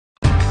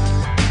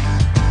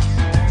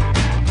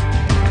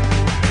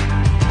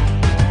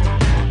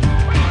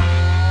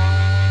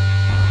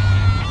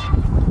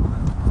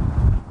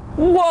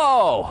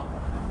Whoa!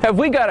 Have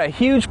we got a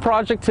huge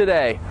project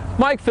today.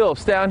 Mike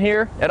Phillips down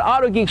here at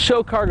Autogeek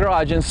Show Car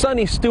Garage in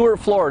sunny Stuart,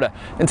 Florida.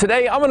 And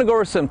today I'm going to go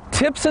over some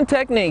tips and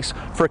techniques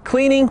for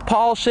cleaning,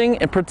 polishing,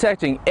 and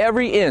protecting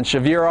every inch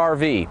of your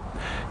RV.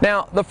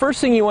 Now, the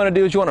first thing you want to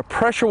do is you want to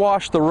pressure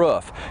wash the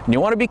roof. And you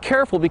want to be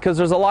careful because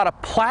there's a lot of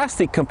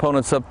plastic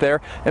components up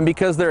there, and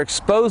because they're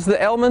exposed to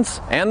the elements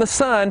and the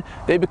sun,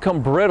 they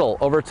become brittle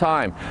over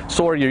time.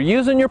 So when you're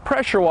using your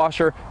pressure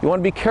washer, you want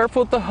to be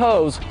careful with the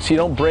hose so you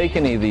don't break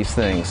any of these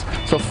things.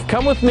 So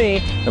come with me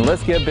and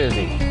let's get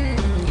busy.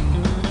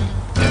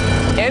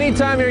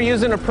 Anytime you're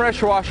using a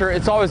pressure washer,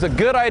 it's always a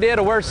good idea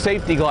to wear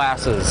safety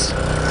glasses.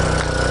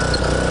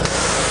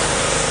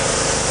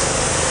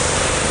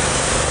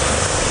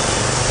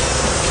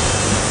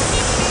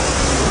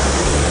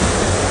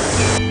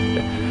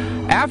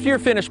 After you're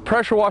finished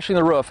pressure washing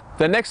the roof,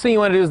 the next thing you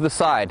want to do is the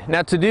side.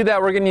 Now to do that,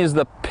 we're going to use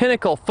the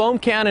Pinnacle Foam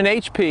Can in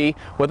HP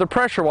with a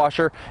pressure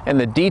washer and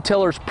the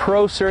Detailer's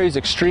Pro Series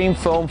Extreme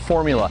Foam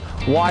Formula.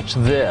 Watch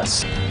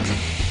this.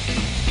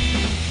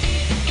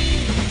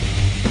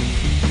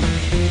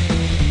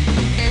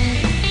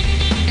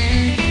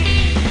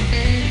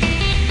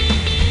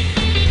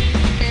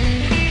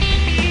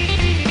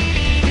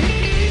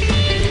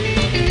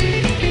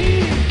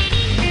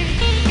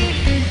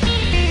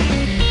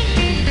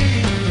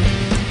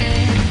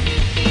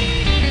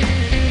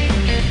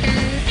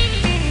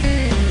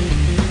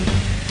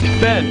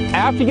 Then,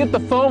 after you get the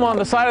foam on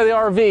the side of the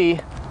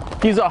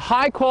RV, use a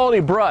high quality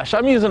brush.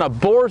 I'm using a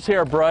boar's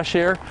hair brush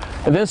here,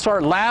 and then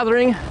start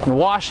lathering and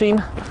washing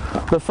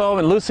the foam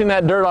and loosening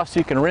that dirt off so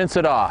you can rinse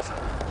it off.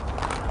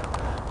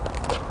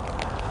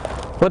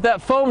 What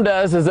that foam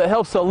does is it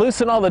helps to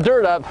loosen all the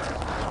dirt up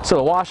so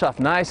it'll wash off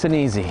nice and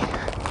easy.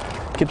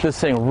 Get this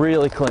thing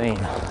really clean.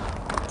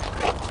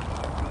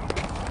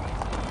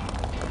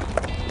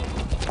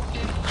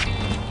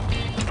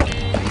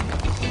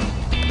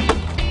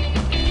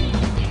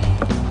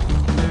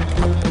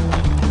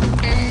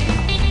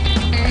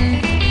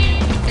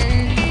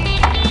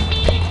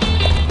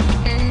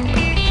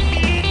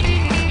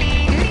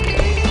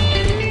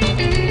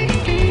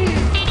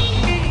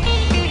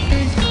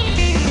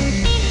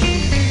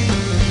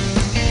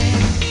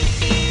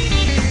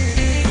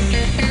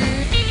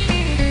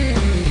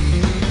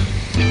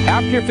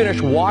 After you're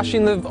finished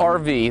washing the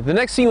RV, the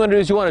next thing you want to do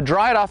is you want to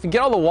dry it off and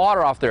get all the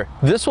water off there.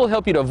 This will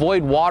help you to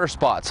avoid water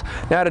spots.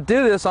 Now to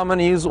do this, I'm going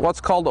to use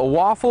what's called a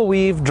waffle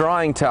weave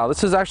drying towel.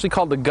 This is actually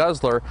called the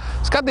Guzzler.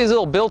 It's got these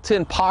little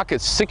built-in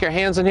pockets. Stick your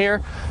hands in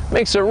here.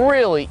 Makes it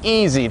really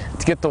easy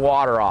to get the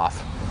water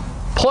off.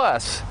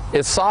 Plus,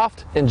 it's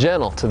soft and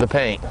gentle to the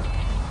paint.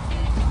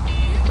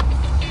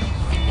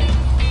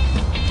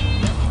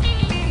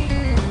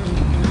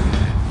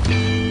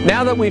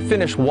 Now that we've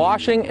finished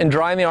washing and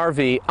drying the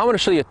RV, I'm going to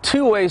show you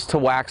two ways to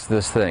wax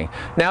this thing.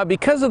 Now,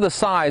 because of the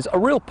size, a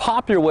real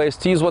popular way is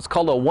to use what's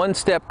called a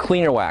one-step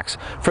cleaner wax.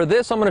 For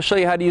this, I'm going to show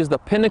you how to use the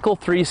Pinnacle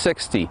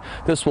 360.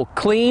 This will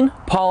clean,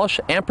 polish,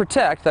 and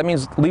protect. That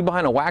means leave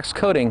behind a wax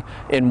coating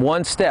in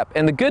one step.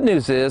 And the good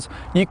news is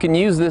you can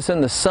use this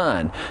in the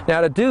sun.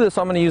 Now to do this,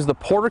 I'm going to use the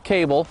Porter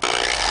Cable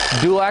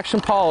dual action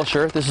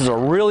polisher. This is a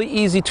really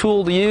easy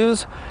tool to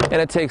use,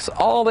 and it takes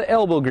all the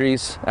elbow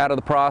grease out of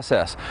the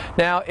process.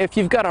 Now if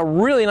you've got a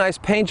really nice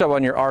paint job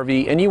on your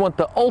RV and you want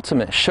the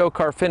ultimate show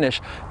car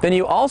finish, then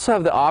you also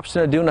have the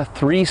option of doing a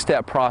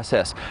three-step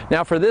process.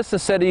 Now for this,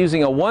 instead of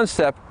using a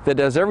one-step that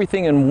does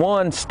everything in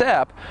one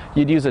step,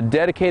 you'd use a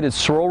dedicated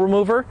swirl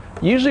remover,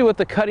 usually with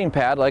the cutting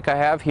pad like I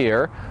have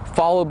here,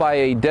 followed by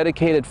a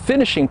dedicated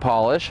finishing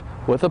polish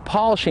with a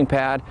polishing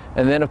pad,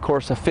 and then of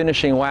course a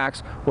finishing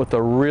wax with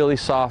a really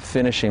soft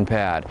finishing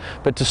pad.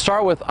 But to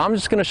start with, I'm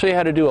just going to show you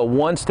how to do a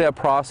one-step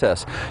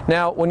process.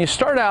 Now when you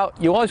start out,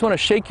 you always want to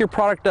shake your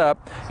product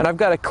up, and I've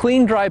got a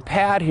clean dry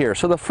pad here.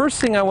 So the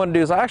first thing I want to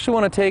do is I actually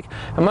want to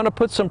I'm going to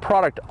put some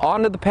product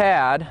onto the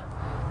pad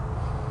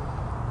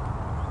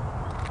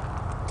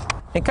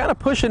and kind of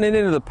pushing it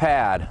into the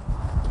pad.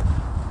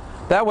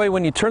 That way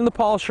when you turn the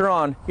polisher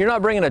on, you're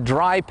not bringing a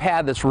dry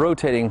pad that's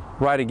rotating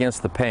right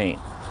against the paint.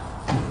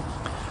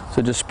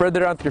 So just spread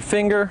that out with your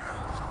finger.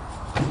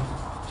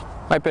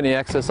 Wipe any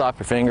excess off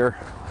your finger.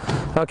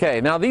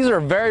 Okay, now these are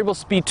variable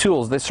speed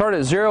tools. They start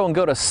at 0 and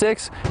go to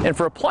 6. And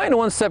for applying a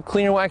one-step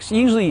cleaner wax,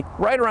 usually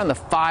right around the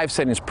 5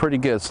 setting is pretty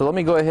good. So let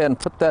me go ahead and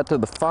put that to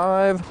the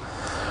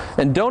 5.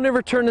 And don't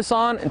ever turn this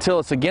on until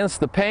it's against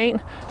the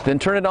paint. Then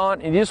turn it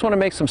on, and you just want to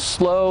make some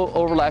slow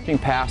overlapping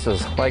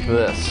passes like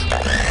this.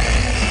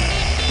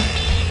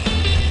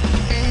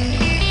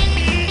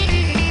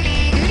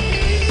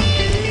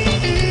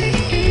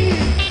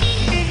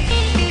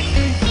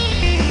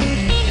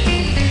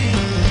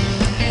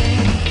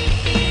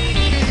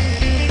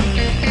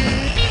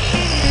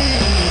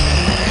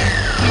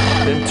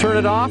 Then turn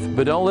it off,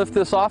 but don't lift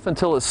this off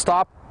until it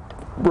stops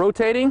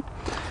rotating.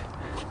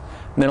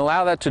 And then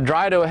allow that to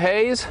dry to a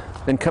haze.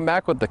 Then come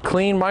back with the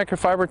clean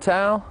microfiber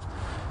towel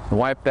and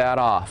wipe that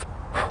off.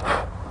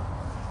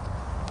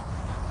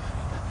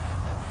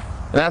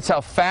 And that's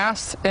how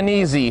fast and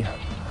easy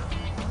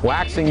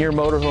waxing your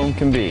motorhome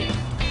can be.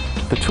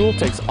 The tool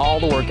takes all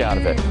the work out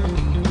of it.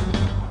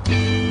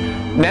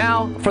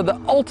 Now for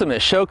the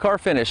ultimate show car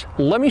finish,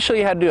 let me show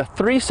you how to do a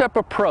three-step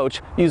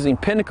approach using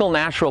Pinnacle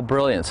Natural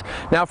Brilliance.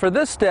 Now for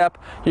this step,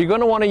 you're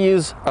going to want to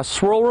use a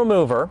swirl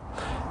remover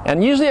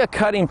and usually a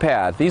cutting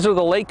pad. These are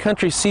the Lake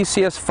Country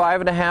CCS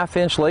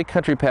 5.5-inch Lake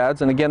Country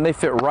pads, and again they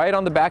fit right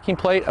on the backing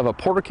plate of a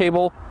Porter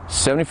Cable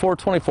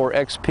 7424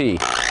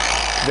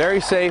 XP.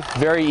 Very safe,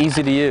 very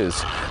easy to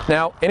use.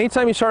 Now,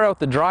 anytime you start out with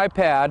the dry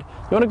pad,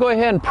 you want to go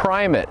ahead and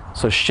prime it.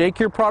 So shake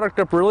your product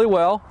up really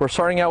well. We're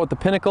starting out with the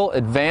Pinnacle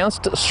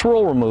Advanced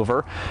Swirl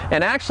Remover.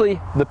 And actually,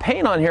 the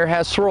paint on here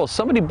has swirls.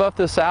 Somebody buffed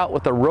this out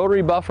with a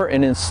rotary buffer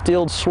and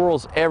instilled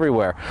swirls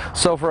everywhere.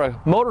 So for a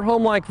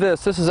motorhome like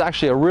this is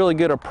actually a really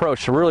good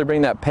approach to really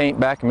bring that paint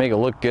back and make it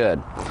look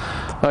good.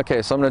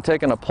 Okay, so I'm going to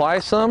take and apply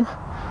some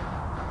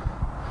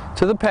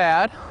to the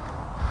pad,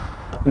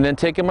 and then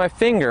taking my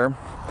finger,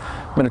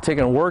 I'm going to take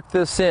and work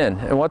this in.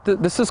 And what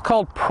this is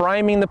called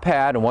priming the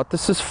pad, and what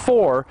this is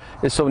for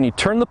is so when you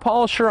turn the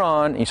polisher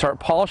on and you start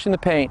polishing the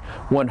paint,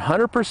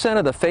 100%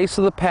 of the face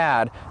of the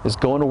pad is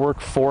going to work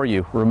for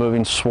you,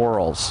 removing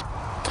swirls.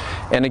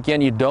 And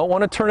again, you don't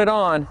want to turn it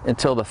on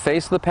until the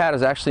face of the pad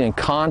is actually in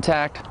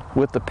contact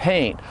with the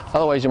paint.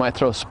 Otherwise you might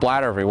throw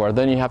splatter everywhere.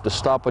 Then you have to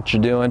stop what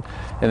you're doing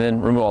and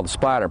then remove all the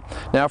splatter.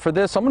 Now for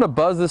this, I'm going to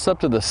buzz this up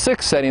to the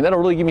 6th setting. That'll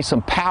really give me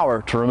some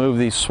power to remove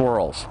these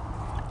swirls.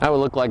 That would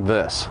look like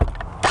this.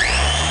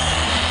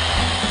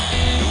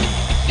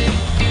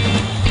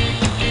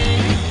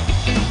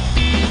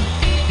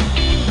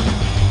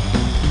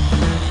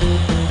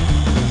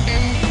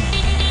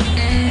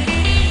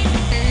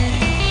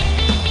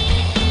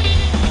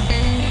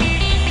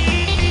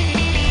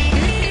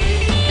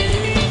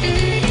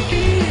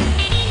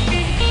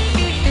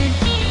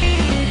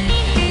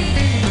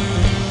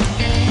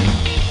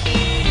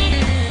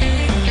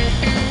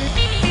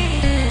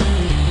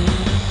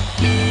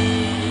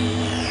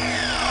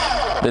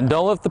 Then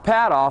don't lift the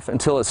pad off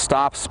until it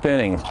stops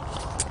spinning.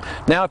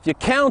 Now if you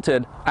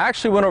counted, I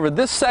actually went over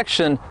this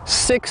section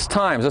 6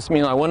 times. This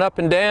means I went up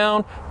and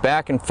down,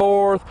 back and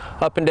forth,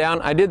 up and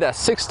down. I did that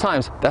 6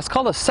 times. That's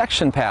called a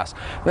section pass.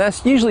 And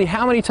that's usually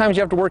how many times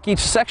you have to work each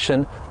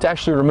section to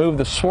actually remove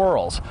the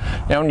swirls.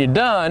 Now when you're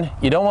done,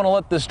 you don't want to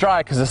let this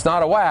dry because it's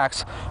not a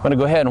wax. I'm going to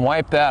go ahead and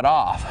wipe that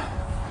off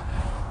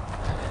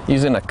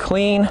using a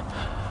clean,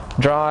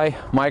 dry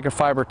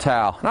microfiber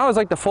towel. And I always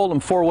like to fold them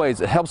 4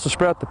 ways. It helps to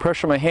spread out the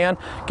pressure of my hand,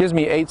 gives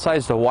me 8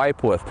 sides to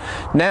wipe with.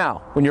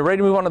 Now, when you're ready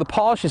to move on to the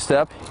polishing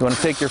step, you want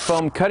to take your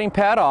foam cutting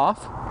pad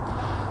off,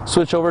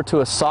 switch over to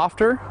a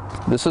softer,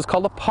 this is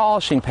called a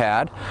polishing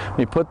pad.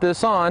 When you put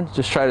this on,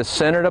 just try to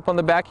center it up on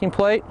the backing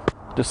plate,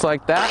 just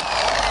like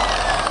that.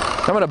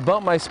 I'm going to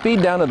bump my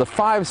speed down to the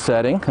 5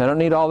 setting. I don't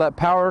need all that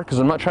power because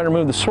I'm not trying to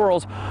remove the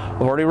swirls.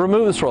 I've already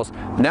removed the swirls.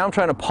 Now I'm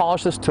trying to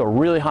polish this to a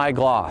really high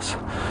gloss.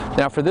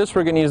 Now for this,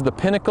 we're going to use the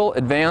Pinnacle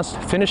Advanced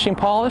Finishing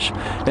Polish.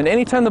 And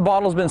anytime the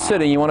bottle's been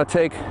sitting, you want to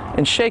take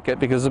and shake it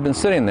because it's been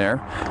sitting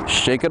there.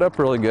 Shake it up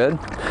really good.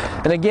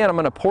 And again, I'm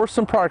going to pour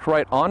some product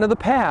right onto the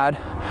pad.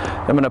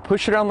 I'm going to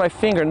push it around my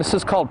finger, and this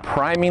is called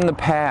priming the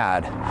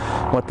pad.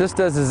 What this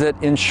does is it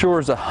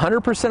ensures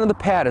 100% of the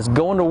pad is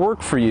going to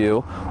work for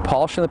you,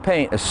 polishing the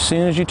paint as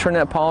soon as you turn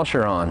that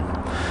polisher on.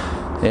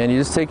 And you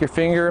just take your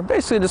finger,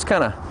 basically just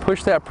kind of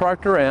push that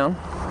product around.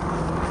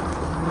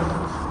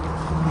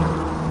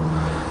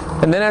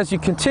 And then as you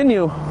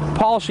continue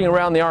polishing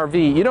around the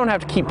RV, you don't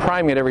have to keep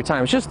priming it every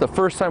time. It's just the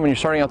first time when you're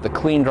starting out the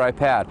clean, dry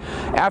pad.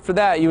 After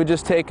that, you would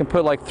just take and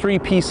put like 3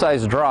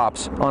 pea-sized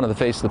drops onto the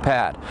face of the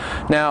pad.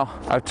 Now,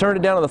 I've turned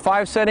it down to the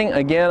 5 setting.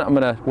 Again, I'm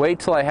going to wait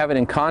till I have it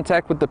in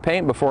contact with the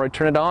paint before I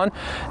turn it on.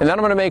 And then I'm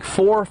going to make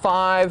 4 or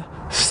 5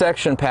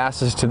 section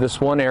passes to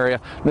this one area.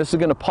 And this is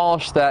going to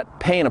polish that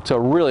paint up to a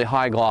really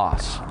high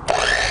gloss.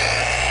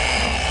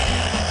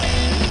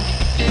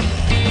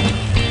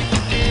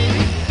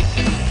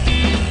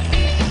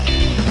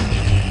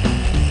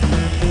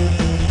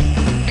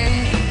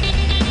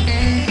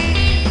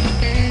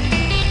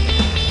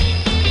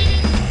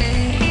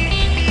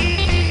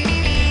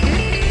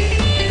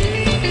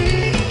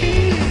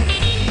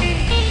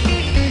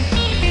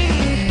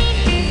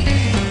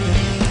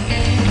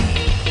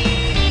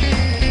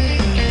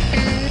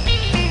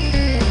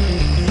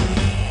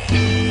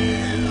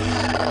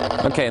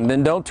 Okay, and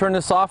then don't turn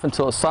this off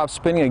until it stops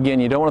spinning. Again,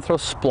 you don't want to throw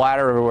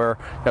splatter everywhere.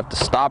 You have to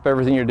stop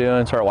everything you're doing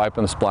and start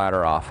wiping the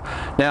splatter off.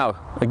 Now,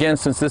 again,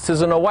 since this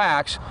isn't a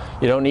wax,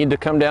 you don't need to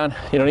come down,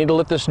 you don't need to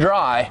let this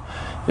dry.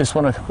 You just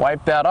want to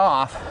wipe that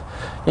off.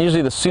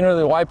 Usually the sooner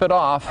they wipe it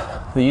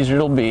off, the easier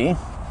it'll be.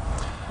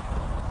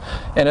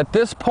 And at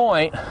this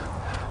point,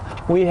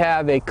 we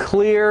have a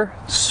clear,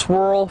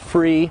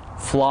 swirl-free,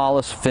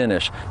 flawless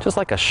finish, just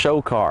like a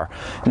show car.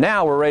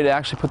 Now we're ready to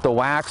actually put the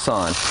wax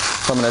on.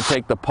 So I'm going to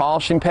take the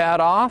polishing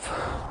pad off,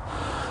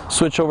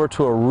 switch over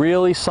to a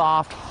really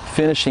soft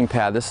finishing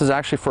pad. This is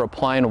actually for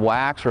applying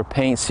wax or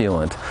paint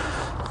sealant.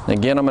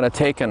 Again, I'm going to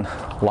take and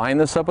line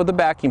this up with the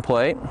backing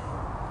plate.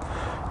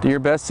 Do your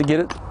best to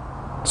get it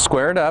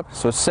squared up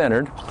so it's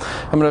centered.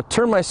 I'm going to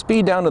turn my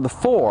speed down to the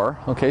 4,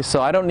 okay,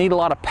 so I don't need a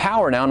lot of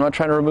power now. I'm not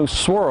trying to remove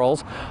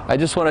swirls. I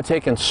just want to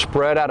take and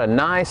spread out a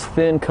nice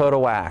thin coat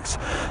of wax.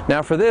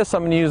 Now for this,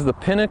 I'm going to use the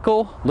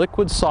Pinnacle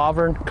Liquid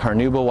Sovereign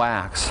Carnauba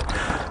wax.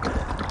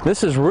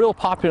 This is real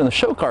popular in the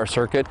show car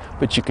circuit,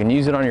 but you can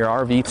use it on your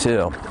RV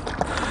too.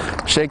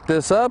 Shake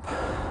this up.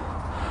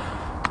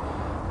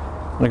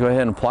 I'm going to go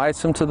ahead and apply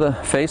some to the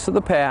face of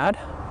the pad.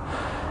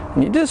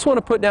 And you just want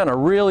to put down a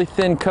really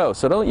thin coat,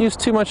 so don't use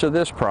too much of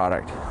this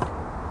product.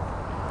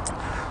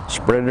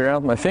 Spread it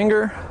around with my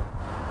finger,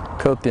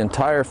 coat the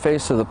entire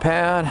face of the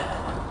pad.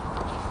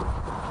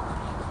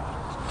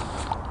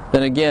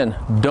 Then again,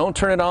 don't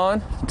turn it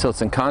on until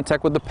it's in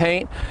contact with the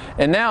paint.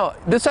 And now,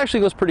 this actually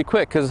goes pretty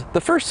quick because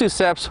the first 2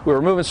 steps, we were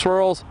removing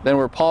swirls, then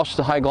we're polished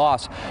to high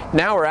gloss.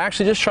 Now we're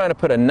actually just trying to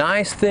put a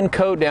nice thin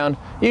coat down.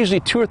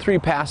 Usually 2 or 3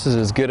 passes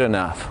is good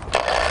enough.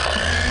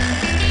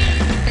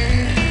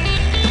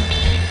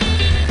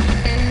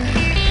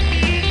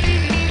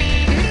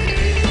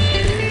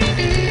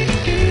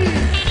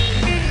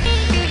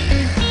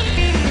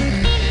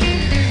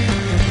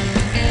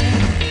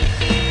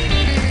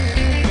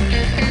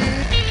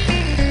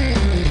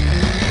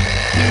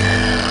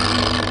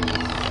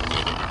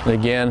 And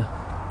again,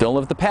 don't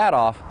lift the pad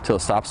off until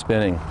it stops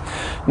spinning.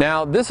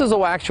 Now, this is a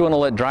wax you want to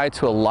let dry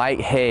to a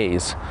light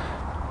haze.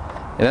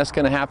 And that's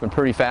going to happen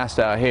pretty fast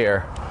out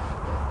here.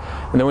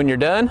 And then when you're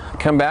done,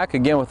 come back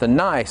again with a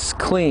nice,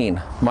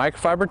 clean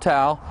microfiber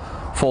towel,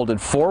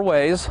 folded 4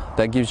 ways.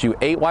 That gives you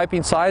 8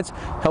 wiping sides,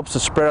 helps to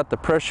spread out the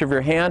pressure of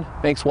your hand,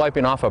 makes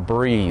wiping off a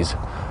breeze.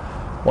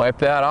 Wipe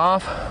that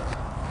off.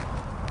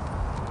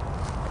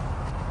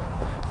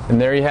 And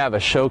there you have a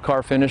show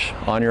car finish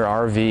on your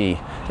RV.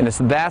 And it's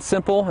that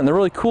simple, and the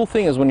really cool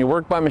thing is when you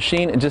work by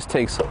machine, it just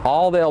takes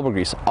all the elbow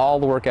grease, all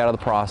the work out of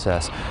the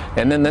process.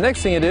 And then the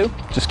next thing you do,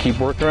 just keep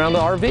working around the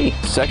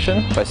RV,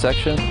 section by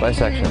section by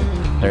section.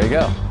 There you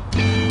go.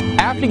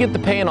 After you get the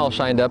paint all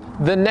shined up,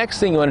 the next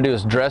thing you want to do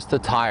is dress the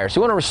tires.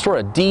 You want to restore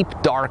a deep,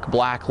 dark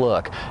black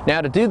look.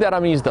 Now to do that, I'm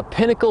going to use the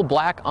Pinnacle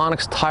Black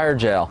Onyx Tire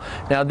Gel.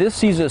 Now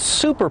this uses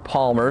super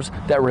polymers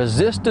that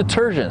resist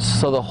detergents,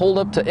 so they'll hold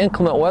up to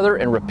inclement weather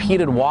and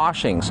repeated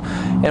washings.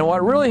 And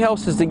what really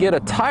helps is to get a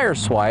tire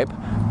swipe,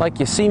 like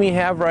you see me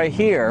have right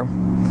here.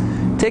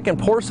 Take and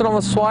pour some on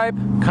the swipe,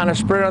 kind of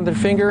spread it on their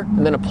finger,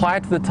 and then apply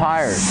it to the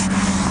tires.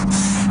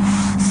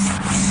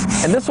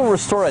 And this will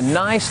restore a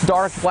nice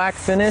dark black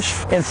finish,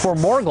 and for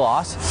more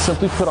gloss,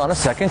 simply put on a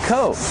second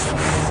coat.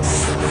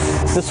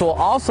 This will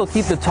also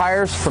keep the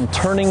tires from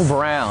turning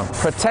brown,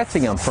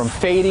 protecting them from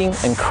fading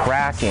and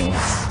cracking.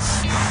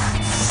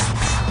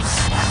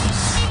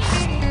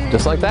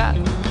 Just like that.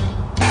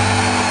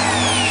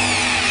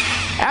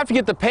 After you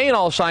get the paint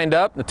all shined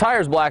up, the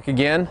tire's black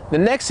again, the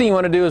next thing you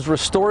want to do is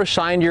restore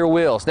shine to your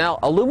wheels. Now,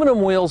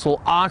 aluminum wheels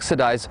will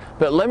oxidize,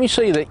 but let me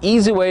show you the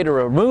easy way to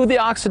remove the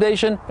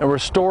oxidation and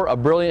restore a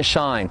brilliant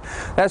shine.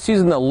 That's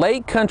using the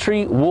Lake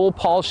Country wool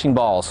polishing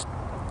balls.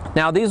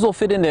 Now these will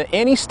fit into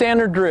any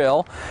standard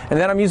drill, and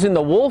then I'm using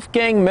the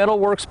Wolfgang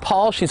Metalworks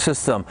polishing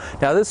system.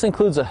 Now this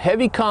includes a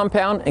heavy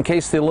compound in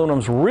case the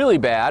aluminum's really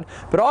bad,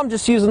 but I'm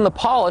just using the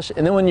polish,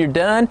 and then when you're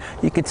done,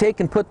 you can take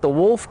and put the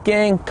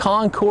Wolfgang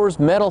Concours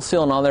metal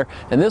sealant on there,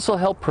 and this will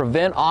help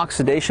prevent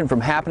oxidation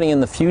from happening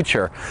in the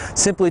future.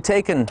 Simply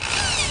take and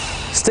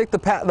stick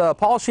the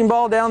polishing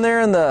ball down there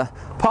in the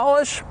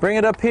polish, bring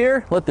it up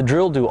here, let the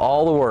drill do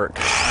all the work.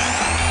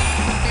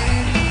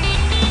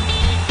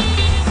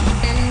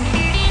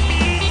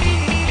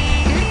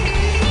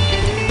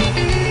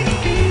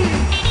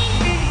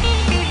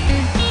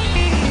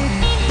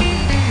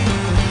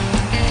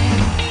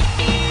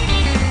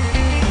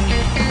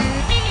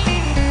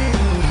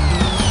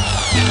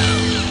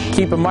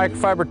 Keep a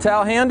microfiber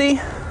towel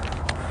handy,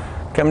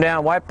 come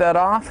down, wipe that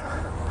off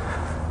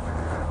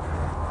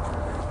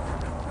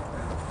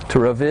to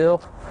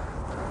reveal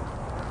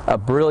a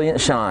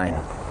brilliant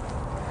shine.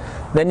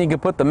 Then you can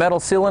put the metal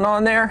sealant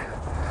on there,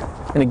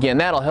 and again,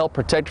 that'll help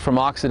protect from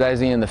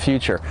oxidizing in the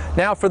future.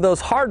 Now for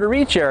those hard to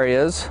reach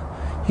areas,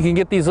 you can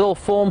get these little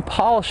foam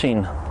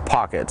polishing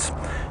pockets.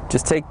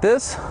 Just take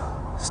this,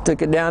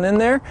 stick it down in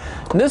there,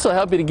 and this will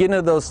help you to get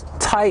into those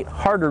tight,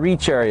 hard to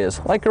reach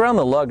areas, like around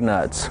the lug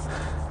nuts.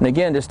 And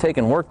again, just take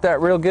and work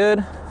that real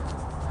good.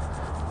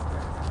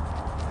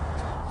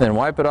 Then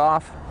wipe it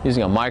off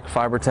using a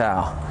microfiber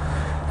towel.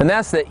 And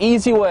that's the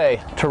easy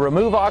way to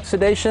remove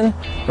oxidation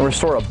and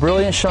restore a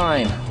brilliant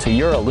shine to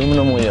your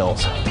aluminum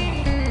wheels.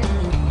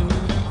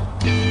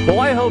 Well,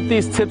 I hope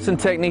these tips and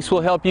techniques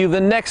will help you the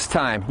next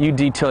time you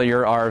detail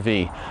your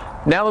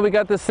RV. Now that we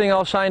got this thing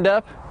all shined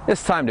up,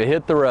 it's time to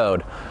hit the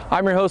road.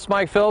 I'm your host,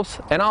 Mike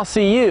Phillips, and I'll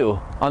see you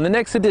on the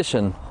next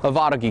edition of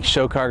Autogeek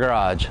Show Car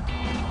Garage.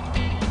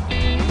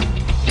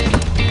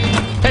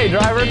 Hey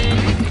driver,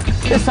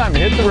 it's time to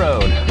hit the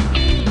road.